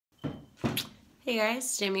Hey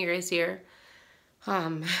guys, Jamie Grace here.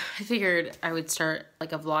 I figured I would start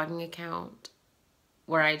like a vlogging account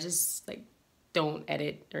where I just like don't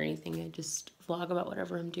edit or anything. I just vlog about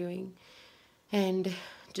whatever I'm doing and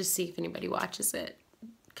just see if anybody watches it.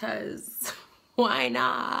 Cause why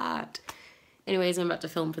not? Anyways, I'm about to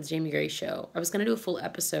film for the Jamie Grace show. I was gonna do a full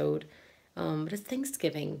episode, but it's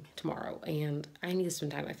Thanksgiving tomorrow, and I need to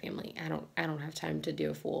spend time with my family. I don't have time to do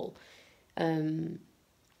a full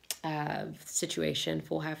situation,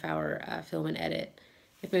 full half hour film and edit.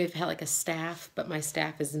 If maybe I've had like a staff, but my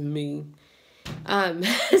staff is me.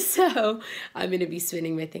 So I'm going to be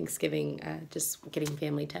spending my Thanksgiving just getting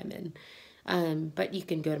family time in. But you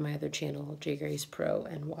can go to my other channel, J Grace Pro,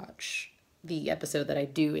 and watch the episode that I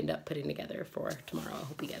do end up putting together for tomorrow. I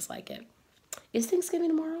hope you guys like it. Is Thanksgiving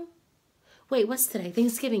tomorrow? Wait, what's today?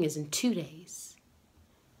 Thanksgiving is in 2 days.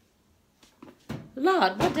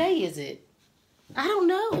 Lord, what day is it? I don't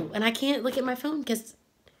know. And I can't look at my phone because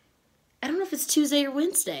I don't know if it's Tuesday or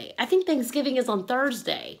Wednesday. I think Thanksgiving is on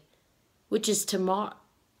Thursday, which is tomorrow.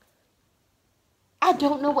 I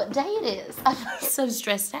don't know what day it is. I'm so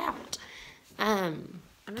stressed out. I'm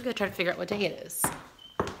gonna go try to figure out what day it is.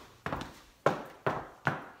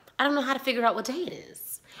 I don't know how to figure out what day it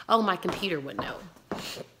is. Oh, my computer would know.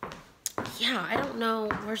 Yeah, I don't know.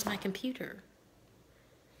 Where's my computer?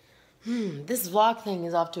 This vlog thing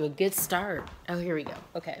is off to a good start. Oh, here we go.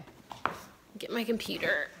 Okay. Get my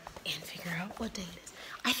computer and figure out what day it is.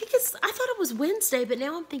 I thought it was Wednesday, but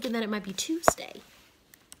now I'm thinking that it might be Tuesday.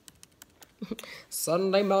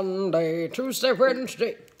 Sunday, Monday, Tuesday,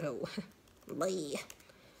 Wednesday. Oh,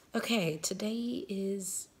 okay, today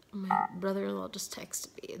is, my brother-in-law just texted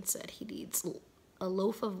me and said he needs a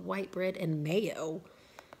loaf of white bread and mayo.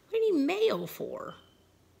 What do you need mayo for?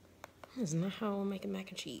 That's not how I'm making mac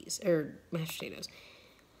and cheese, or mashed potatoes.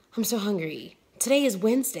 I'm so hungry. Today is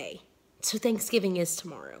Wednesday, so Thanksgiving is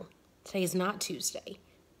tomorrow. Today is not Tuesday.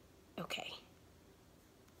 Okay.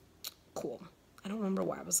 Cool. I don't remember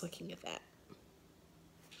why I was looking at that.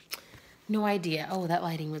 No idea. Oh, that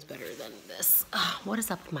lighting was better than this. What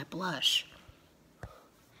is up with my blush?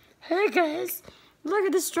 Hey guys, look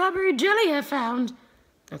at the strawberry jelly I found.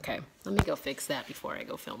 Okay, let me go fix that before I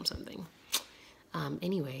go film something.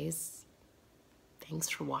 Anyways, thanks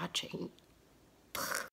for watching.